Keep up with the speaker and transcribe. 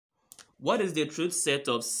What is the truth set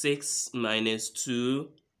of 6 minus 2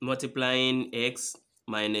 multiplying x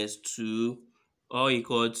minus 2 all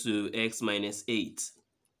equal to x minus 8?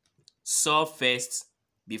 Solve first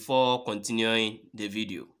before continuing the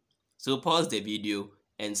video. So pause the video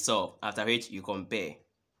and solve, after which you compare.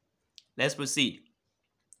 Let's proceed.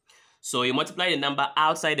 So you multiply the number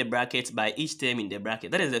outside the bracket by each term in the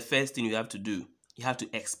bracket. That is the first thing you have to do. You have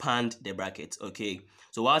to expand the bracket, okay?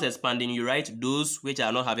 So whilst expanding, you write those which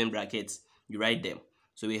are not having brackets, you write them.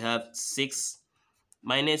 So we have 6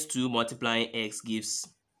 minus 2 multiplying x gives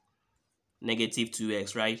negative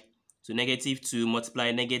 2x, right? So negative 2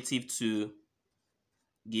 multiplying negative 2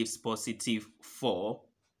 gives positive 4,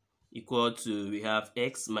 equal to, we have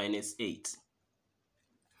x minus 8.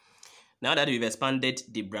 Now that we've expanded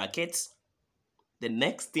the brackets, the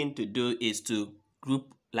next thing to do is to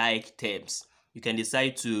group like terms. You can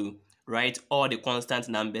decide to write all the constant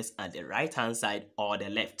numbers at the right hand side or the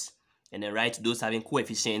left, and then write those having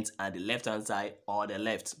coefficients at the left hand side or the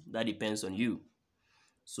left. That depends on you.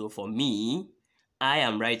 So for me, I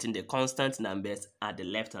am writing the constant numbers at the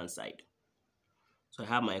left hand side. So I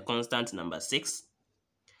have my constant number 6,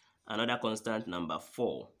 another constant number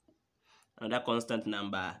 4, another constant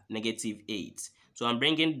number negative 8. So I'm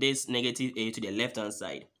bringing this negative 8 to the left hand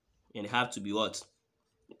side, and it have to be what?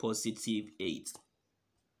 Positive 8.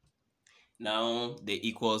 Now the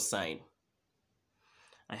equal sign.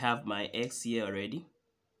 I have my x here already.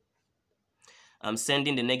 I'm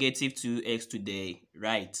sending the negative 2x to the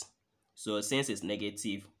right. So since it's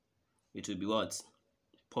negative, it will be what?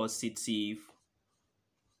 Positive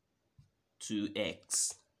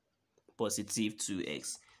 2x. Positive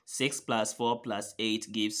 2x. 6 plus 4 plus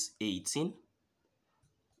 8 gives 18,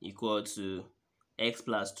 equal to x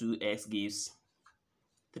plus 2x gives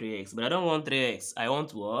 3x. But I don't want 3x. I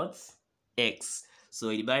want what? X. So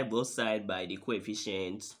you divide both sides by the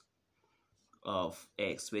coefficient of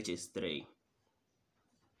x, which is 3.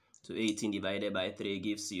 So 18 divided by 3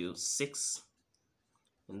 gives you 6.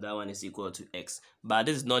 And that one is equal to x. But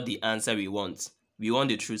this is not the answer we want. We want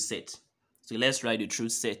the truth set. So let's write the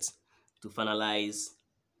truth set to finalize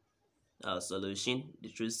our solution. The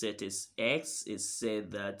truth set is x. It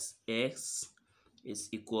said that x is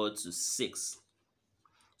equal to 6.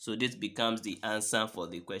 So this becomes the answer for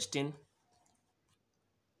the question.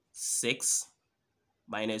 6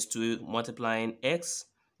 minus 2 multiplying x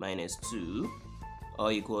minus 2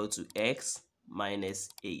 or equal to x minus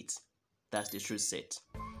 8. That's the truth set.